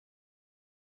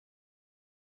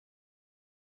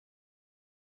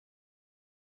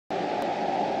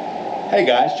Hey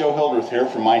guys, Joe Hildreth here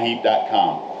from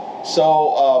myheap.com. So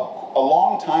a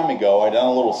long time ago I done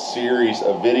a little series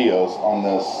of videos on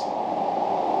this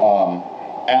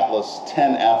Atlas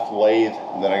 10F lathe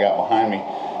that I got behind me,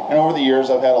 and over the years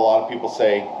I've had a lot of people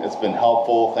say it's been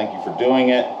helpful, thank you for doing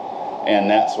it,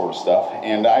 and that sort of stuff,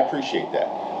 and I appreciate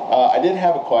that. I did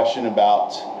have a question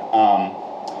about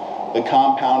the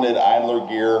compounded idler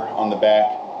gear on the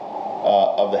back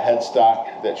of the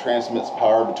headstock that transmits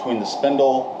power between the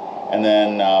spindle and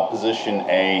then position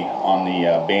A on the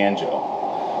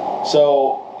banjo.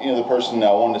 So, you know, the person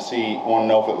wanted to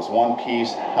know if it was one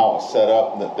piece, how it was set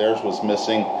up, that theirs was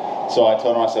missing. So I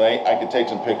told him, I said, hey, I could take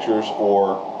some pictures,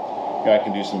 or I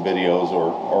can do some videos,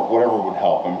 or whatever would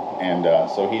help him. And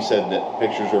so he said that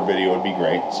pictures or video would be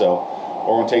great. So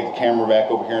we're going to take the camera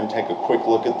back over here and take a quick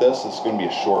look at this. It's going to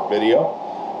be a short video,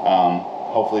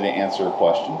 hopefully to answer a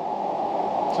question.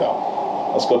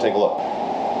 So let's go take a look.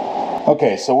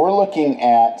 Okay, so we're looking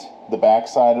at the back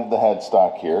side of the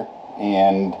headstock here,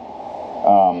 and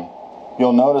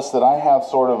you'll notice that I have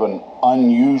sort of an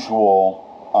unusual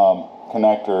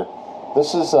connector.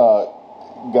 This has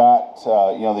got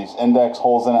you know, these index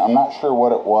holes in it. I'm not sure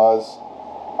what it was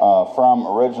from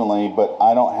originally, but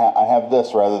I have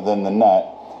this rather than the nut.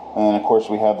 And then of course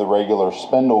we have the regular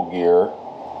spindle gear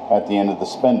at the end of the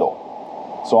spindle.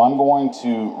 So I'm going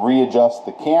to readjust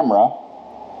the camera,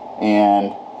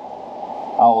 and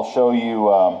I'll show you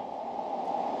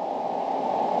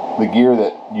the gear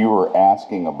that you were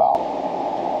asking about.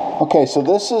 Okay, so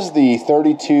this is the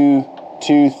 32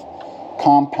 tooth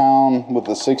compound with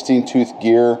the 16 tooth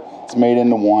gear. It's made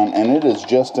into one, and it is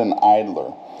just an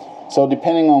idler. So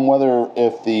depending on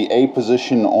if the A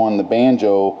position on the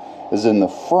banjo is in the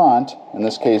front, in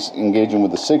this case engaging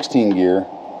with the 16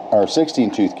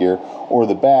 tooth gear, or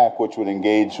the back, which would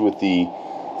engage with the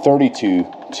 32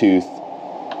 tooth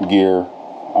gear,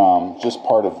 just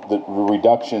part of the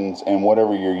reductions and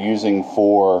whatever you're using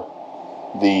for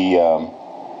the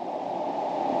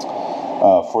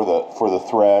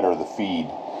thread or the feed.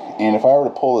 And if I were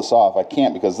to pull this off, I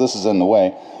can't because this is in the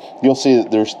way. You'll see that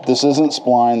this isn't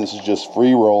spline, this is just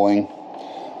free rolling.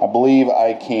 I believe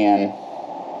I can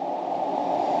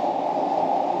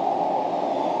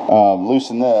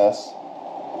loosen this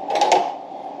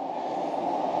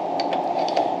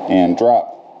and drop.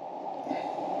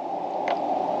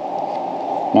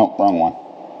 Nope, wrong one.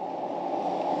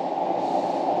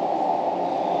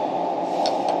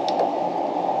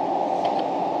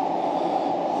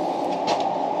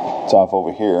 It's off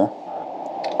over here.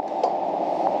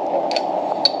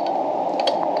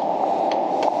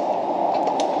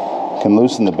 Can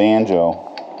loosen the banjo.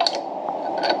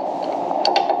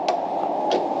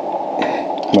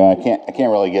 Well, I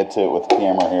can't really get to it with the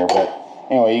camera here, but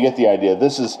anyway, you get the idea.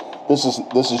 This is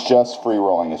just free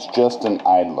rolling. It's just an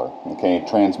idler. Okay, it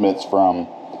transmits from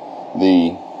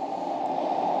the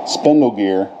spindle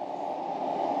gear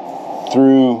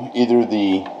through either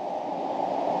the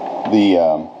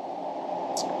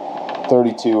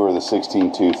 32 or the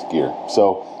 16 tooth gear.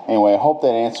 So anyway, I hope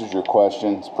that answers your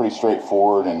question. It's pretty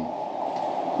straightforward, and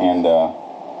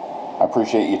I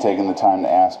appreciate you taking the time to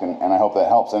ask, and I hope that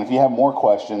helps. And if you have more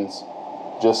questions,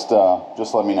 just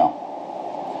let me know.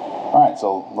 Alright,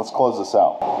 so let's close this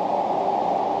out.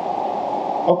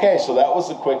 Okay, so that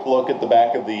was a quick look at the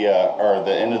back of the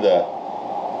end of the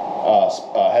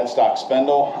headstock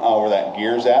spindle, where that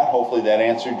gear's at. Hopefully that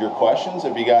answered your questions.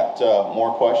 If you got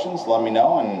more questions, let me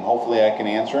know, and hopefully I can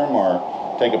answer them or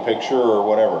take a picture or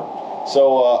whatever.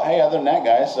 So hey, other than that,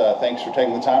 guys, thanks for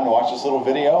taking the time to watch this little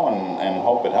video, and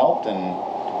hope it helped, and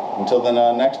until the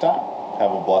next time,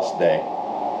 have a blessed day.